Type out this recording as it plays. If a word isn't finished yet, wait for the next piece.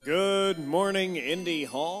morning, Indy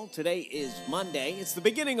Hall. Today is Monday. It's the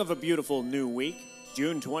beginning of a beautiful new week,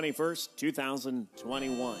 June 21st,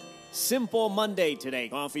 2021. Simple Monday today.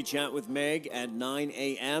 Coffee chat with Meg at 9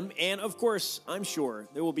 a.m. And, of course, I'm sure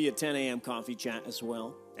there will be a 10 a.m. coffee chat as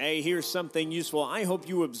well. Hey, here's something useful. I hope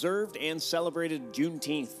you observed and celebrated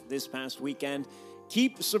Juneteenth this past weekend.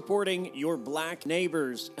 Keep supporting your black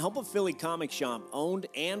neighbors. Help a Philly comic shop owned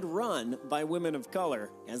and run by women of color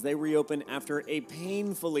as they reopen after a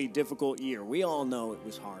painfully difficult year. We all know it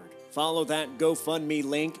was hard. Follow that GoFundMe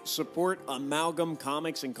link. Support Amalgam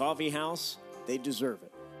Comics and Coffee House. They deserve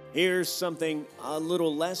it. Here's something a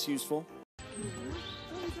little less useful.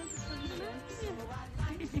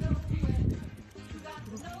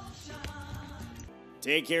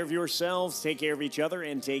 Take care of yourselves, take care of each other,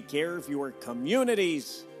 and take care of your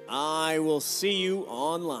communities. I will see you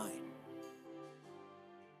online.